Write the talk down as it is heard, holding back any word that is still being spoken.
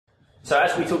So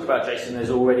as we talked about, Jason, there's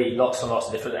already lots and lots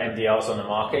of different MDRs on the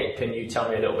market. Can you tell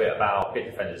me a little bit about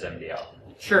Bitdefender's MDR?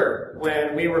 Sure.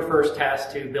 When we were first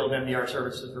tasked to build MDR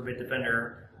services for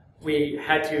Bitdefender, we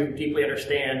had to deeply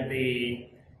understand the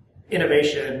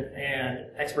innovation and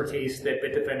expertise that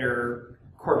Bitdefender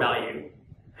core value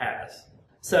has.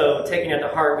 So taking it to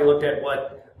heart, we looked at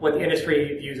what the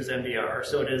industry views as MDR.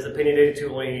 So it is opinionated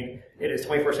tooling, it is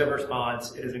 24/7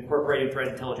 response, it is incorporating threat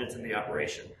intelligence in the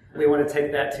operation. We want to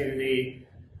take that to the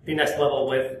next level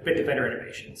with Bitdefender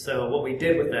innovation. So what we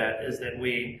did with that is that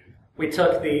we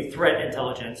took the threat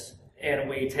intelligence and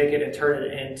we take it and turn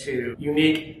it into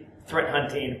unique threat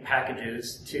hunting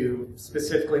packages to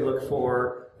specifically look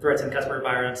for threats in customer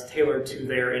environments tailored to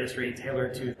their industry,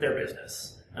 tailored to their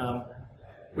business.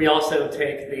 We also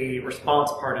take the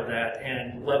response part of that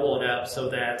and level it up so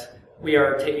that we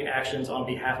are taking actions on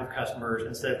behalf of customers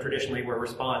instead of traditionally where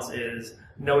response is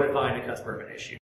notifying the customer of an issue.